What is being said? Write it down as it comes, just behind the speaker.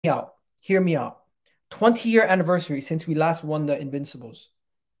out. Hear me out. 20-year anniversary since we last won the Invincibles.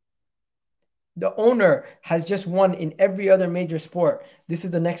 The owner has just won in every other major sport. This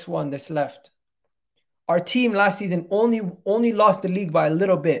is the next one that's left. Our team last season only lost the league by a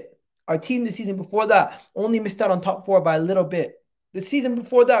little bit. Our team the season before that only missed out on top 4 by a little bit. The season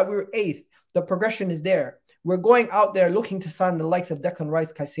before that, we were 8th. The progression is there. We're going out there looking to sign the likes of Declan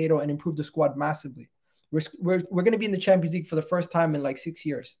Rice, Caicedo, and improve the squad massively. We're going to be in the Champions League for the first time in like 6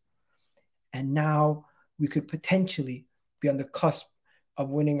 years. And now we could potentially be on the cusp of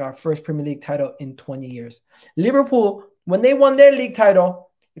winning our first Premier League title in 20 years. Liverpool, when they won their league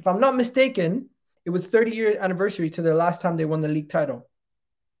title, if I'm not mistaken, it was 30-year anniversary to the last time they won the league title.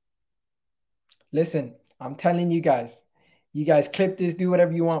 Listen, I'm telling you guys clip this, do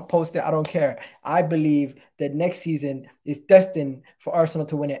whatever you want, post it, I don't care. I believe that next season is destined for Arsenal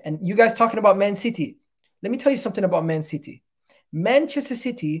to win it. And you guys talking about Man City. Let me tell you something about Man City. Manchester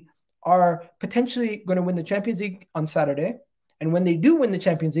City are potentially going to win the Champions League on Saturday. And when they do win the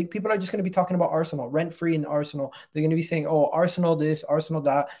Champions League, people are just going to be talking about Arsenal, rent-free in Arsenal. They're going to be saying, oh, Arsenal this, Arsenal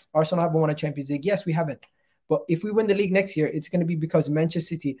that. Arsenal haven't won a Champions League. Yes, we haven't. But if we win the league next year, it's going to be because Manchester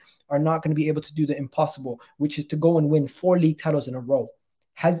City are not going to be able to do the impossible, which is to go and win 4 league titles in a row.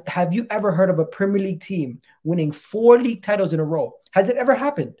 Have you ever heard of a Premier League team winning 4 league titles in a row? Has it ever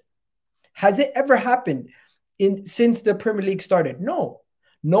happened? Has it ever happened since the Premier League started? No.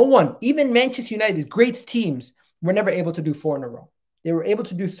 No one. Even Manchester United's great teams were never able to do 4 in a row. They were able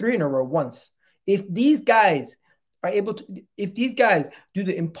to do 3 in a row once. If these guys do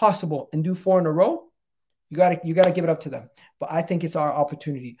the impossible and do 4 in a row, you gotta give it up to them. But I think it's our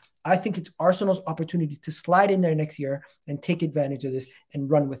opportunity. I think it's Arsenal's opportunity to slide in there next year and take advantage of this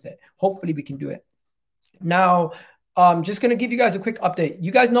and run with it. Hopefully we can do it. Now, just going to give you guys a quick update.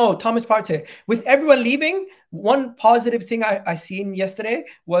 You guys know Thomas Partey. With everyone leaving, one positive thing I seen yesterday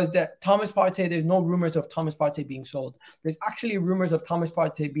was that Thomas Partey, there's no rumors of Thomas Partey being sold. There's actually rumors of Thomas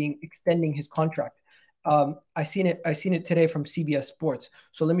Partey extending his contract. I seen it today from CBS Sports.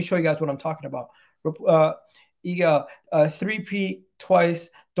 So let me show you guys what I'm talking about. Egal, 3P twice.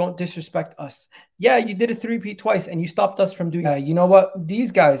 Don't disrespect us. Yeah, you did a 3P twice and you stopped us from doing that. You know what?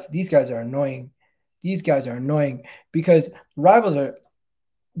 These guys are annoying. These guys are annoying because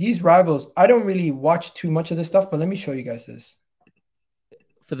these rivals, I don't really watch too much of this stuff, but let me show you guys this.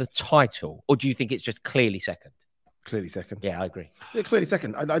 For the title, or do you think it's just clearly second? Clearly second. Yeah, I agree. Yeah, clearly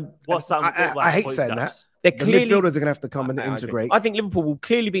second. What's that? I hate saying that. They're clearly, the midfielders are going to have to come and integrate. I think Liverpool will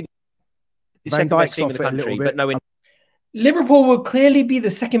clearly be the Van second best Dijk's team in the off it a country, little bit. but no. Liverpool will clearly be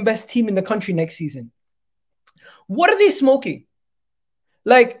the second best team in the country next season. What are they smoking?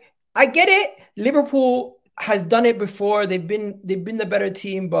 Like, I get it. Liverpool has done it before. They've been the better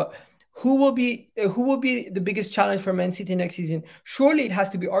team, but who will be the biggest challenge for Man City next season? Surely it has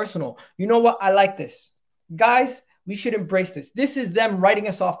to be Arsenal. You know what? I like this. Guys, we should embrace this. This is them writing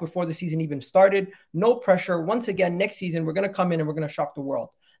us off before the season even started. No pressure. Once again, next season, we're going to come in and we're going to shock the world.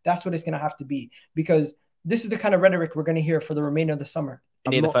 That's what it's going to have to be because this is the kind of rhetoric we're going to hear for the remainder of the summer.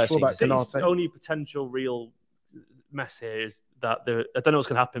 I'm not sure about Canate. The only potential real mess here is that I don't know what's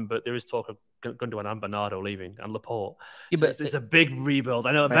going to happen, but there is talk of Gundogan and Bernardo leaving and Laporte. Yeah, so but it's a big rebuild.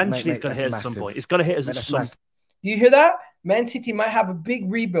 I know eventually it's going to hit us at some point. It's going to hit us at some point. Do you hear that? Man City might have a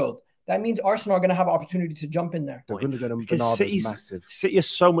big rebuild. That means Arsenal are going to have an opportunity to jump in there. Massive. City is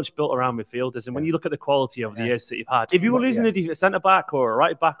so much built around midfielders, and when you look at the quality of the years that you've had, if you were losing a centre back or a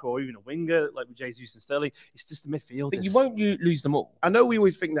right back or even a winger like with Jesus and Sterling, it's just the midfielders. But you won't lose them all. I know we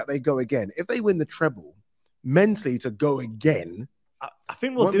always think that they go again. If they win the treble, mentally to go again, I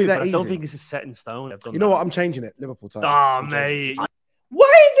think we'll do it. But I don't think it's a set in stone. You know what? I'm changing it. Liverpool title. Oh, mate.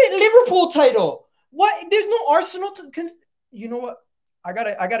 Why is it Liverpool title? Why? There's no Arsenal. You know what? I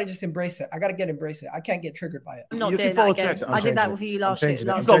gotta just embrace it. I gotta embrace it. I can't get triggered by it. I'm not doing that again. I did that with you last year.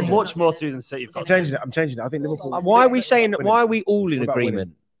 You've got much more to do than City. I'm changing it. I think Liverpool. Why are we saying? Why are we all in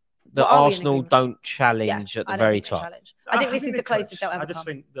agreement that Arsenal don't challenge at the very top? I think this is the closest they'll ever come. I just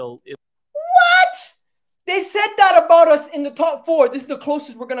think they'll. What? They said that about us in the top 4. This is the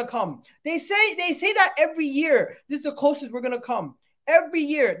closest we're gonna come. They say that every year. This is the closest we're gonna come. Every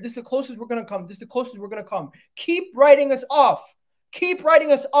year, this is the closest we're gonna come. This is the closest we're gonna come. Keep writing us off. Keep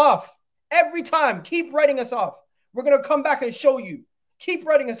writing us off. Every time. Keep writing us off. We're gonna come back and show you. Keep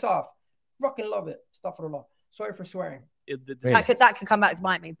writing us off. Fucking love it. Astaghfirullah. Sorry for swearing. That could come back to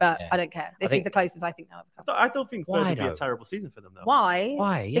bite me, but I don't care. This is the closest I think they'll ever come. I don't think third would be a terrible season for them, though. Why?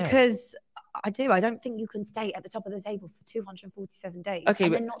 Why? Yeah. Because I don't think you can stay at the top of the table for 247 days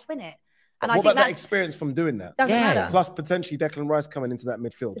and then not win it. And what about that experience from doing that? Doesn't matter. Plus potentially Declan Rice coming into that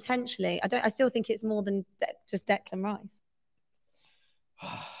midfield. Potentially. I still think it's more than just Declan Rice.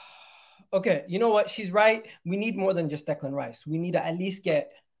 Okay, you know what? She's right. We need more than just Declan Rice. We need to at least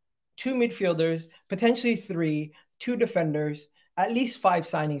get 2 midfielders, potentially 3, 2 defenders, at least 5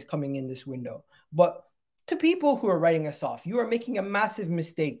 signings coming in this window. But to people who are writing us off, you are making a massive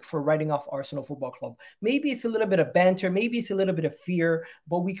mistake for writing off Arsenal Football Club. Maybe it's a little bit of banter, maybe it's a little bit of fear,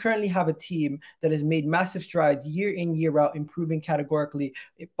 but we currently have a team that has made massive strides year in, year out, improving categorically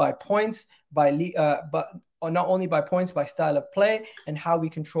by points, but not only by points, by style of play and how we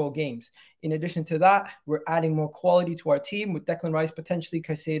control games. In addition to that, we're adding more quality to our team with Declan Rice, potentially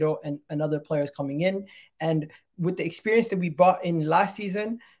Caicedo, and other players coming in. And with the experience that we brought in last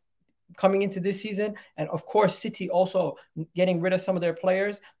season, coming into this season, and of course City also getting rid of some of their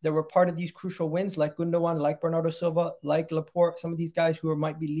players that were part of these crucial wins, like Gundogan, like Bernardo Silva, like Laporte, some of these guys who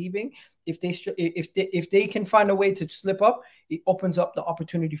might be leaving. If they can find a way to slip up, it opens up the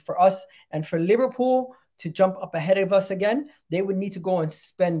opportunity for us and for Liverpool to jump up ahead of us again. They would need to go and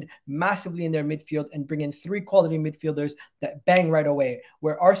spend massively in their midfield and bring in 3 quality midfielders that bang right away.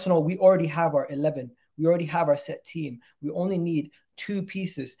 Where Arsenal, we already have our 11. We already have our set team. We only need 2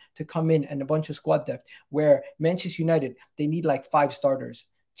 pieces to come in and a bunch of squad depth. Where Manchester United, they need like 5 starters.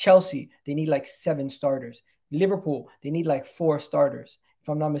 Chelsea, they need like 7 starters. Liverpool, they need like 4 starters. If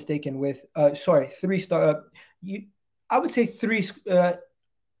I'm not mistaken, with 3 star. I would say 3.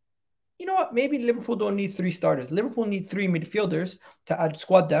 You know what? Maybe Liverpool don't need 3 starters. Liverpool need 3 midfielders to add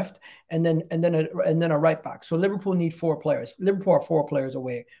squad depth, and then a right back. So Liverpool need 4 players. Liverpool are 4 players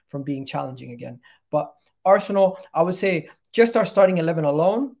away from being challenging again. But Arsenal, I would say just our starting 11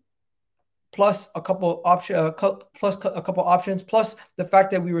 alone, plus a couple options, plus the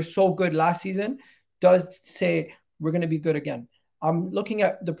fact that we were so good last season, does say we're going to be good again. I'm looking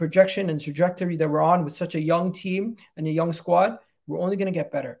at the projection and trajectory that we're on with such a young team and a young squad. We're only going to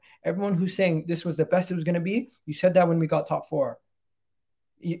get better. Everyone who's saying this was the best it was going to be, you said that when we got top 4.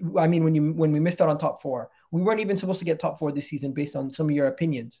 I mean, when we missed out on top 4. We weren't even supposed to get top 4 this season based on some of your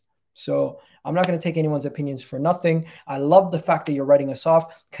opinions. So I'm not going to take anyone's opinions for nothing. I love the fact that you're writing us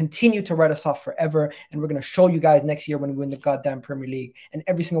off. Continue to write us off forever. And we're going to show you guys next year when we win the goddamn Premier League. And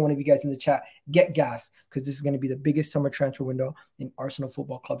every single one of you guys in the chat, get gas, because this is going to be the biggest summer transfer window in Arsenal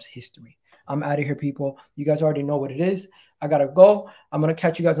Football Club's history. I'm out of here, people. You guys already know what it is. I got to go. I'm going to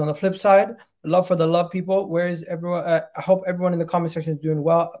catch you guys on the flip side. Love for the love, people. Where is everyone? I hope everyone in the comment section is doing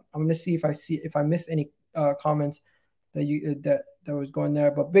well. I'm going to see if I missed any comments that was going there.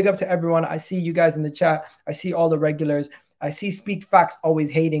 But big up to everyone. I see you guys in the chat. I see all the regulars. I see Speak Facts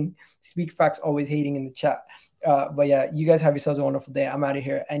always hating. Speak Facts always hating in the chat. But yeah, you guys have yourselves a wonderful day. I'm out of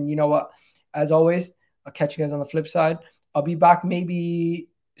here. And you know what? As always, I'll catch you guys on the flip side. I'll be back maybe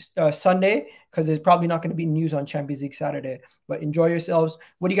Sunday, because there's probably not going to be news on Champions League Saturday. But enjoy yourselves.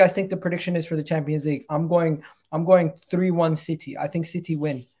 What do you guys think the prediction is for the Champions League? I'm going 3-1 City. I think City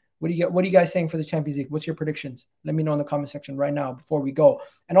win. What are you guys saying for the Champions League? What's your predictions? Let me know in the comment section right now before we go.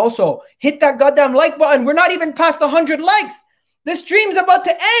 And also, hit that goddamn like button. We're not even past 100 likes. The stream's about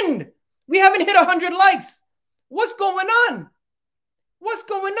to end. We haven't hit 100 likes. What's going on? What's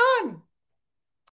going on?